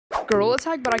Gorilla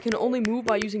Tag, but I can only move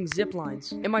by using zip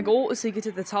lines. And my goal is to get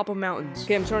to the top of mountains.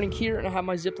 Okay, I'm starting here, and I have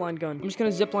my zipline gun. I'm just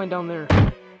gonna zipline down there.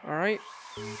 Alright.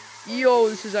 Yo,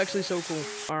 this is actually so cool.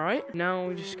 Alright, now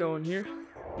we just go in here.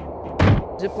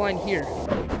 Zipline here.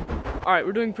 Alright,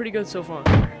 we're doing pretty good so far.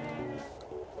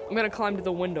 I'm gonna climb to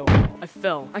the window. I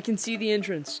fell. I can see the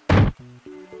entrance.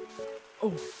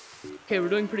 Oh. Okay, we're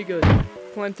doing pretty good.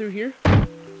 Climb through here.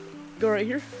 Go right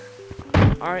here.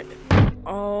 Alright.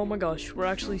 Oh my gosh, we're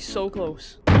actually so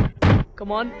close.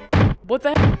 Come on. What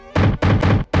the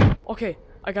heck? Okay,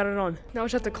 I got it on. Now I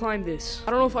just have to climb this. I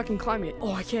don't know if I can climb it.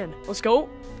 Oh, I can. Let's go.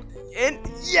 And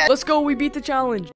yeah, let's go. We beat the challenge.